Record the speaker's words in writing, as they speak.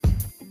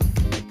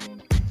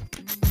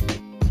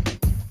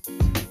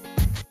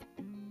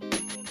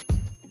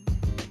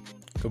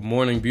Good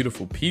morning,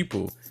 beautiful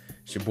people.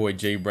 It's your boy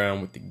Jay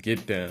Brown with the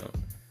Get Down.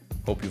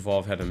 Hope you've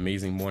all had an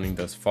amazing morning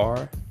thus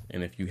far.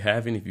 And if you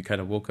haven't, if you kind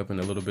of woke up in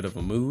a little bit of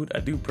a mood, I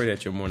do pray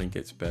that your morning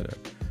gets better.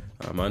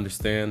 I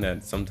understand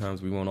that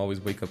sometimes we won't always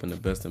wake up in the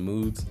best of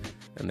moods,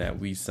 and that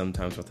we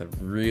sometimes have to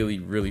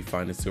really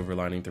find a silver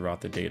lining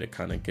throughout the day to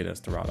kind of get us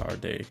throughout our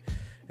day.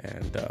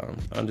 And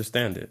I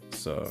understand it.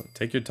 So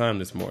take your time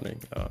this morning.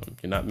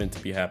 You're not meant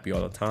to be happy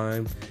all the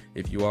time.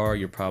 If you are,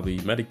 you're probably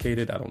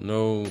medicated. I don't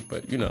know,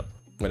 but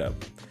whatever.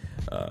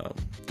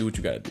 Do what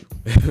you gotta do.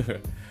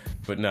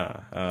 But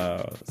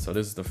so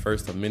this is the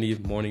first of many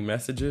morning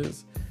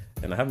messages,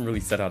 and I haven't really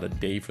set out a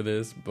day for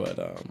this, but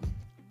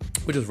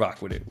we'll just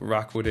rock with it. We'll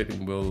rock with it,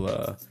 and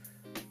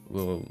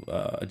we'll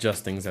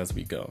adjust things as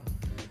we go.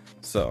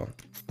 So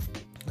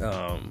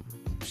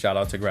shout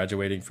out to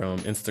graduating from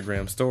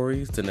Instagram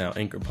stories to now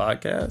Anchor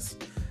Podcasts.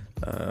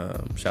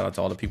 Shout out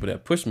to all the people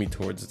that pushed me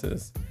towards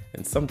this.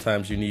 And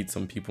sometimes you need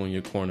some people in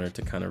your corner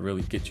to kind of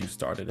really get you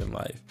started in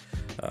life.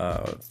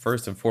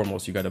 First and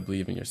foremost, you got to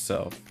believe in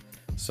yourself.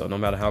 So no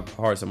matter how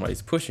hard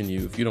somebody's pushing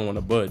you, if you don't want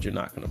to budge, you're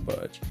not going to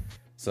budge.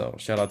 So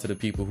shout out to the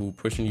people who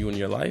pushing you in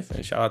your life,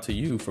 and shout out to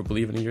you for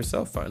believing in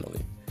yourself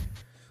finally.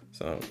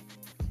 So,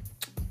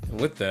 and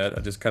with that,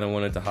 I just kind of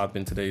wanted to hop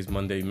in today's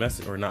Monday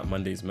message, or not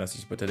Monday's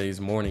message, but today's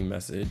morning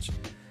message,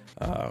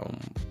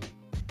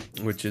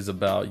 which is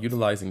about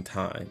utilizing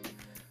time.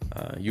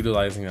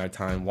 Utilizing our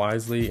time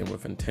wisely and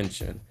with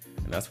intention.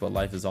 And that's what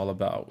life is all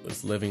about.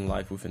 It's living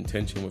life with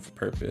intention, with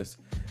purpose.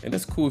 And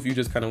it's cool if you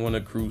just kind of want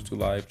to cruise through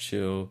life,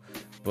 chill.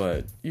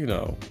 But,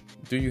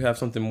 do you have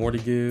something more to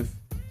give?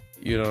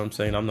 You know what I'm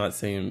saying? I'm not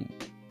saying,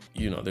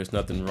 there's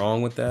nothing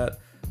wrong with that.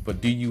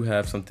 But do you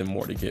have something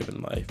more to give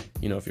in life?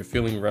 If you're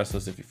feeling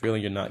restless, if you're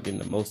feeling you're not getting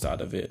the most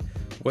out of it,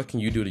 what can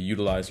you do to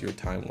utilize your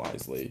time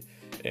wisely?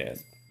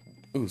 And,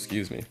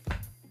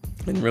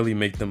 and really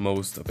make the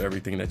most of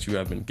everything that you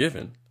have been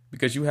given.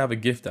 Because you have a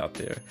gift out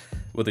there,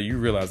 whether you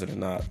realize it or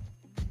not.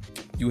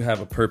 You have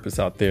a purpose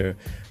out there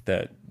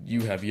that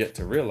you have yet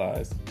to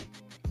realize.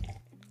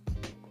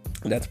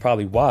 And that's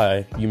probably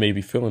why you may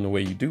be feeling the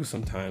way you do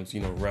sometimes,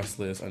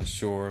 restless,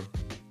 unsure,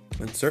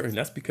 uncertain.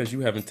 That's because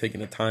you haven't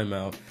taken the time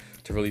out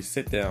to really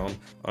sit down,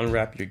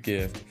 unwrap your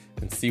gift,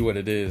 and see what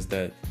it is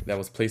that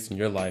was placed in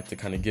your life to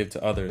kind of give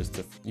to others,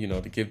 to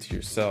give to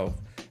yourself,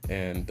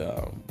 and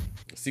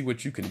see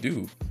what you can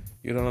do.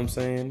 You know what I'm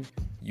saying?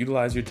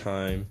 Utilize your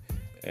time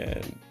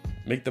and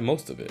make the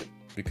most of it,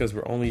 because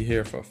we're only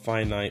here for a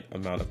finite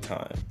amount of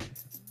time.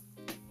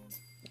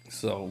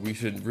 So we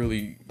should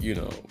really,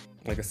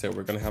 like I said,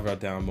 we're going to have our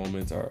down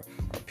moments, our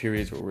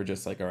periods where we're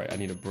just like, all right, I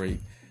need a break.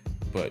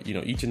 But,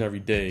 each and every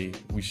day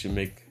we should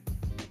make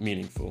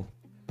meaningful,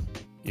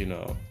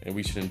 and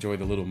we should enjoy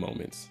the little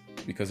moments,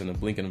 because in a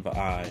blink of an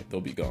eye,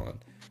 they'll be gone.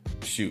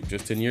 Shoot,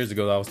 just 10 years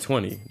ago, I was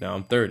 20. Now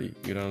I'm 30.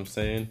 You know what I'm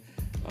saying?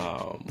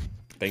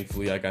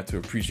 Thankfully, I got to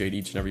appreciate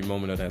each and every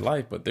moment of that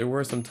life, but there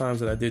were some times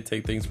that I did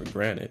take things for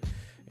granted,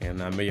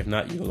 and I may have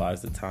not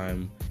utilized the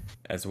time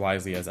as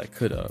wisely as I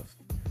could have.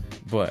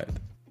 But,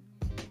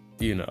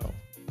 you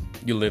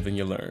live and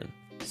you learn.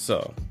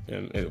 So,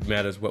 and it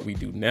matters what we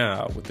do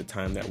now with the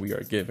time that we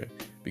are given,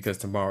 because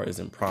tomorrow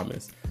isn't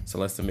promised. So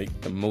let's make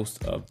the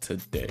most of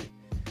today,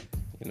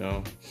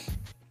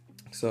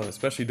 So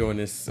especially during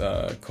this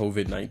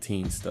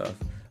COVID-19 stuff.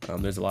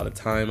 There's a lot of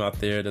time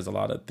out there. There's a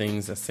lot of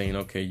things that's saying,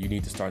 okay, you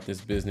need to start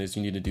this business.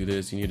 You need to do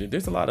this.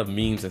 There's a lot of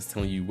memes that's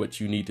telling you what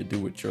you need to do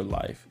with your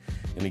life.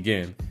 And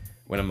again,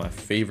 one of my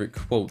favorite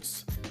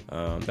quotes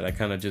that I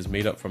kind of just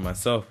made up for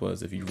myself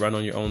was, if you run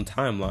on your own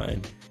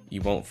timeline,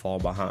 you won't fall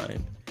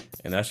behind.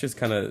 And that's just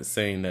kind of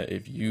saying that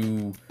if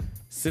you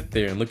sit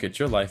there and look at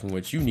your life and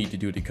what you need to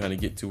do to kind of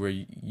get to where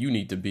you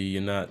need to be,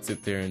 and not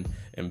sit there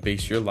and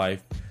base your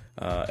life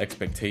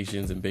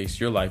expectations and base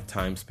your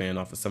lifetime span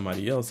off of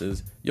somebody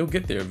else's, you'll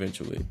get there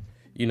eventually.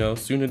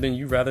 Sooner than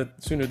you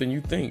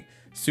think,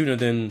 sooner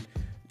than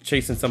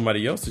chasing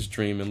somebody else's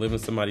dream and living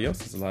somebody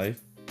else's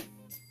life.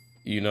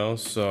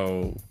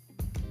 So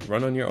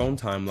run on your own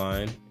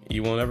timeline.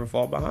 You won't ever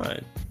fall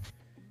behind.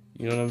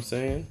 You know what I'm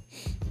saying?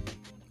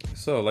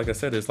 So, like I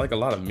said, there's like a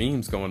lot of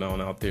memes going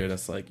on out there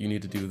that's like, you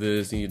need to do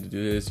this, you need to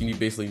do this. You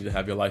basically need to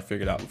have your life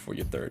figured out before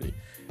you're 30.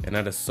 And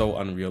that is so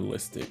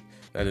unrealistic.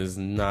 That is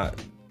not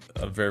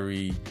a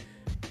very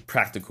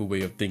practical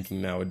way of thinking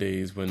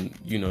nowadays, when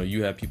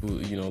you have people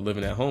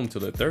living at home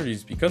till their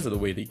 30s because of the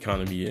way the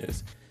economy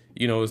is.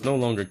 It's no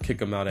longer kick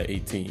them out at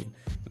 18.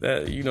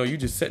 That you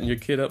just setting your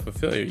kid up for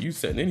failure. You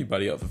setting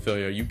anybody up for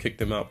failure. You kick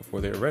them out before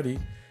they're ready.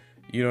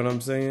 You know what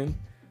I'm saying?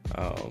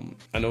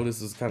 I know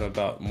this is kind of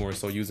about more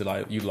so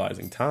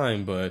utilizing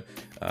time, but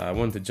I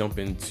wanted to jump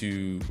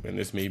into, and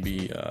this may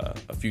be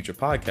a future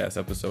podcast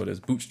episode, is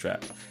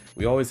bootstrap.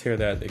 We always hear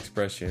that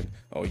expression,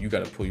 oh, you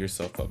got to pull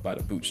yourself up by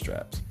the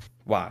bootstraps.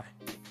 Why?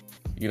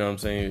 You know what I'm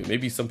saying?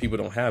 Maybe some people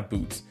don't have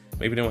boots.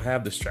 Maybe they don't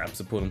have the straps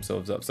to pull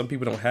themselves up. Some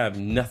people don't have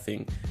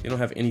nothing. They don't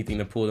have anything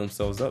to pull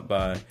themselves up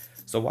by.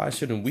 So why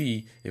shouldn't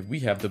we, if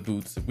we have the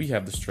boots, if we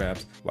have the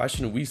straps, why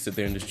shouldn't we sit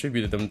there and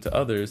distribute them to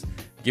others,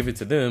 give it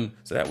to them,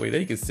 so that way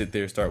they can sit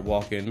there, start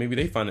walking. Maybe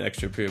they find an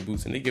extra pair of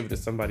boots and they give it to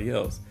somebody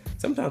else.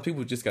 Sometimes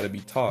people just got to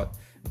be taught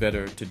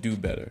better to do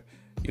better.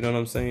 You know what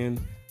I'm saying?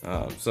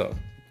 So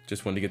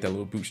just wanted to get that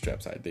little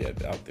bootstraps idea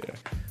out there.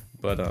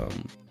 But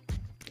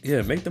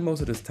yeah, make the most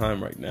of this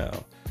time right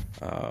now.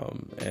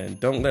 And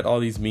don't let all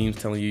these memes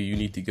telling you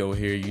need to go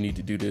here, you need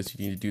to do this,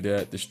 you need to do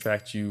that,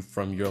 distract you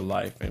from your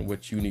life and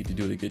what you need to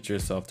do to get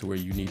yourself to where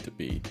you need to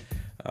be.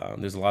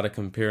 There's a lot of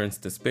compare and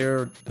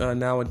despair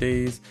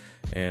nowadays,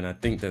 and I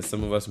think that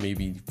some of us may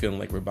be feeling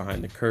like we're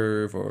behind the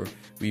curve, or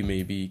we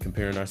may be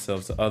comparing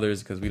ourselves to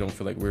others because we don't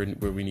feel like we're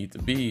where we need to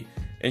be.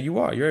 And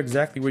you're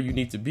exactly where you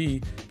need to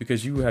be,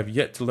 because you have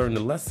yet to learn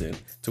the lesson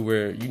to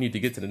where you need to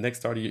get to the next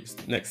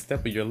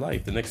step of your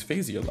life, the next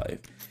phase of your life.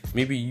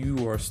 Maybe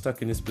you are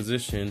stuck in this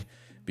position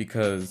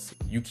because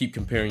you keep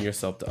comparing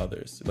yourself to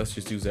others. Let's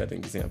just use that as an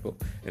example.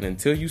 And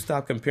until you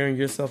stop comparing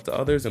yourself to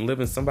others and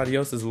living somebody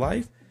else's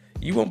life,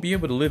 you won't be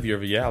able to live your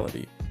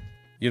reality.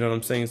 You know what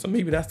I'm saying? So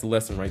maybe that's the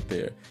lesson right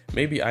there.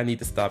 Maybe I need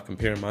to stop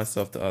comparing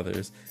myself to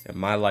others, and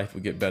my life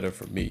will get better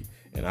for me,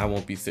 and I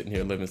won't be sitting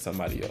here living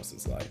somebody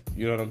else's life.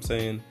 You know what I'm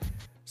saying?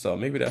 So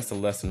maybe that's the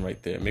lesson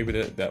right there. Maybe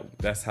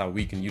that's how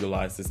we can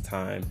utilize this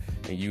time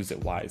and use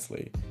it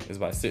wisely, is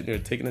by sitting there,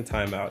 taking the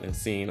time out and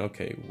seeing,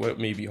 okay, what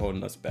may be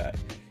holding us back?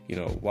 You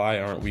know, why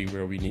aren't we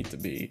where we need to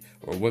be?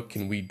 Or what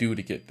can we do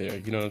to get there?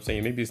 You know what I'm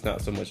saying? Maybe it's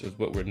not so much as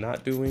what we're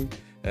not doing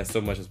as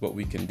so much as what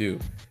we can do.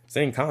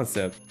 Same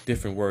concept,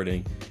 different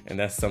wording. And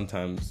that's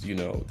sometimes, you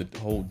know, the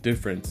whole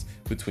difference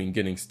between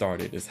getting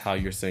started is how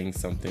you're saying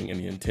something and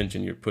the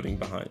intention you're putting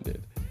behind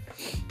it.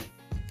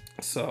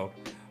 So,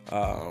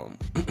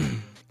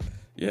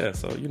 yeah,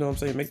 so, you know what I'm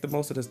saying? Make the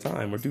most of this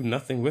time or do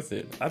nothing with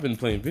it. I've been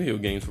playing video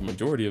games for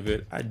majority of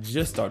it. I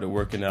just started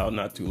working out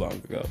not too long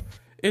ago.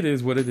 It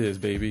is what it is,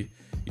 baby.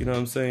 You know what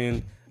I'm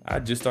saying? I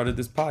just started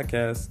this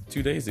podcast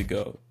 2 days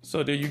ago.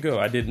 So there you go.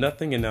 I did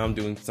nothing and now I'm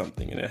doing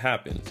something, and it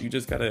happens. You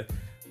just got to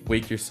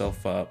wake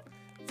yourself up,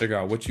 figure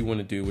out what you want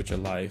to do with your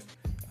life,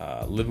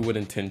 live it with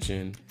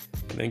intention,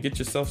 and then get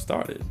yourself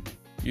started.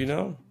 You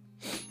know?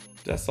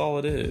 That's all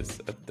it is.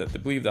 I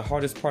believe the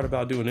hardest part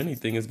about doing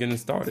anything is getting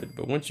started.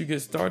 But once you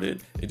get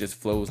started, it just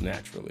flows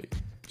naturally.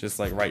 Just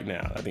like right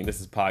now. I think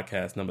this is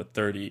podcast number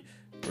 30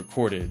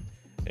 recorded.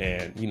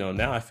 And, you know,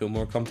 now I feel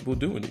more comfortable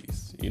doing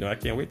these. You know, I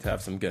can't wait to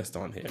have some guests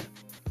on here.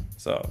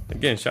 So,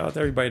 again, shout out to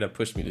everybody that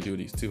pushed me to do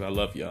these, too. I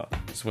love y'all.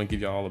 Just want to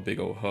give y'all all a big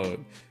old hug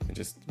and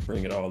just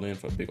bring it all in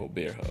for a big old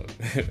bear hug.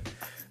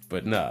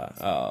 But,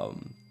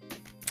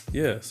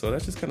 yeah, so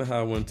that's just kind of how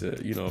I wanted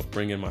to, you know,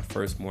 bring in my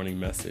first morning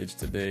message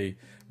today.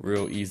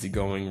 Real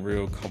easygoing,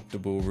 real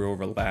comfortable, real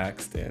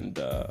relaxed, and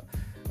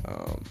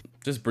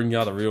just bring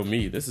y'all the real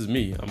me. This is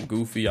me. I'm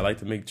goofy. I like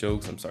to make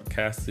jokes. I'm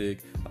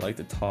sarcastic. I like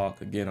to talk.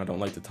 Again, I don't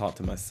like to talk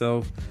to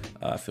myself.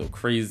 I feel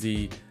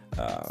crazy.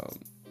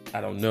 I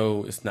don't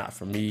know. It's not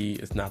for me.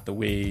 It's not the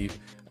wave.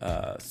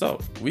 So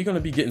we're going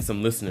to be getting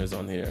some listeners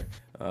on here.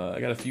 I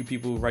got a few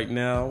people right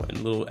now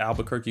in little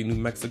Albuquerque, New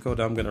Mexico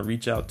that I'm going to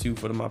reach out to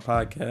for my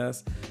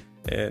podcast.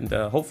 And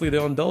hopefully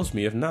they'll indulge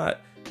me. If not,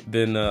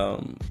 then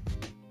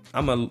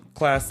I'm a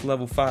class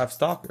level 5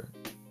 stalker.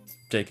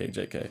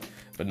 JK.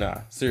 But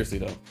nah, seriously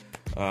though.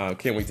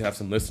 Can't wait to have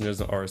some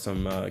listeners or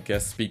some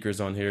guest speakers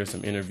on here,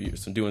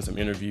 doing some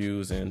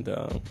interviews, and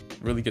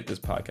really get this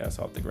podcast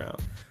off the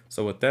ground.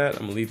 So with that,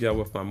 I'm gonna leave y'all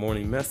with my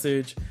morning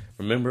message.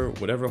 Remember,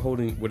 whatever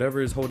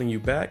is holding you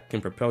back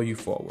can propel you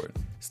forward.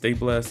 Stay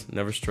blessed,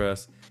 never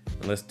stress,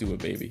 and let's do it,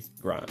 baby.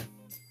 Grind.